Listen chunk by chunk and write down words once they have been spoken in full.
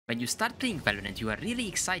When you start playing Valorant, you are really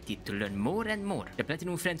excited to learn more and more. The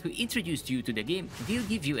Platinum friend who introduced you to the game will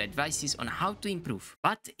give you advices on how to improve.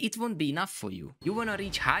 But it won't be enough for you. You wanna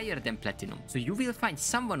reach higher than Platinum. So you will find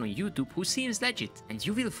someone on YouTube who seems legit and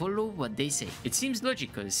you will follow what they say. It seems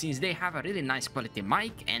logical since they have a really nice quality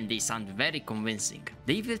mic and they sound very convincing.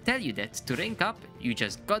 They will tell you that to rank up, you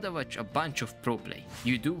just gotta watch a bunch of pro play.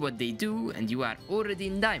 You do what they do and you are already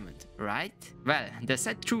in Diamond, right? Well, the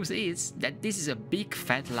sad truth is that this is a big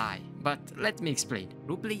fat lie. But let me explain.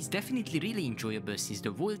 Roleplay is definitely really enjoyable since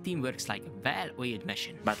the whole team works like a well-oiled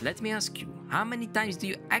machine. But let me ask you, how many times do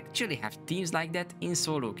you actually have teams like that in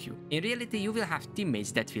solo queue? In reality, you will have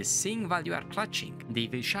teammates that will sing while you are clutching. They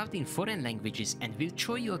will shout in foreign languages and will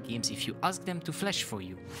throw your games if you ask them to flash for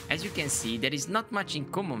you. As you can see, there is not much in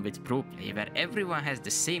common with pro play where everyone has the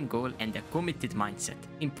same goal and a committed mindset.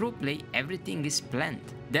 In pro play, everything is planned.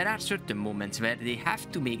 There are certain moments where they have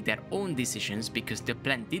to make their own decisions because the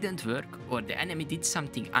plan didn't work or the enemy did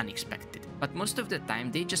something unexpected. But most of the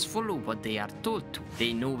time they just follow what they are told to.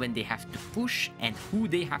 They know when they have to push and who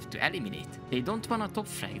they have to eliminate. They don't want a top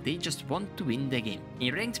frag, they just want to win the game.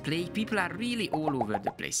 In ranked play, people are really all over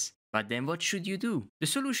the place. But then what should you do? The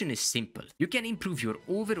solution is simple. You can improve your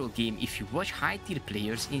overall game if you watch high tier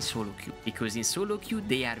players in solo queue. Because in solo queue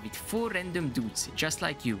they are with 4 random dudes just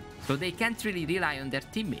like you. So they can't really rely on their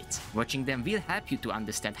teammates. Watching them will help you to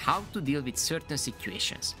understand how to deal with certain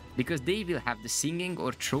situations. Because they will have the singing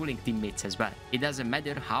or trolling teammates as well. It doesn't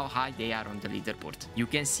matter how high they are on the leaderboard. You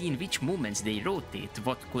can see in which moments they rotate,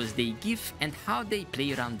 what calls they give and how they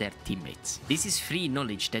play around their teammates. This is free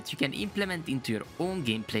knowledge that you can implement into your own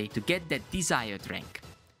gameplay to get that desired rank.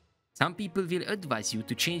 Some people will advise you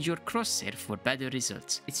to change your crosshair for better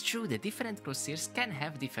results. It's true that different crosshairs can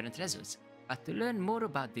have different results. But to learn more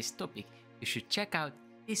about this topic, you should check out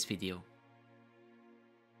this video.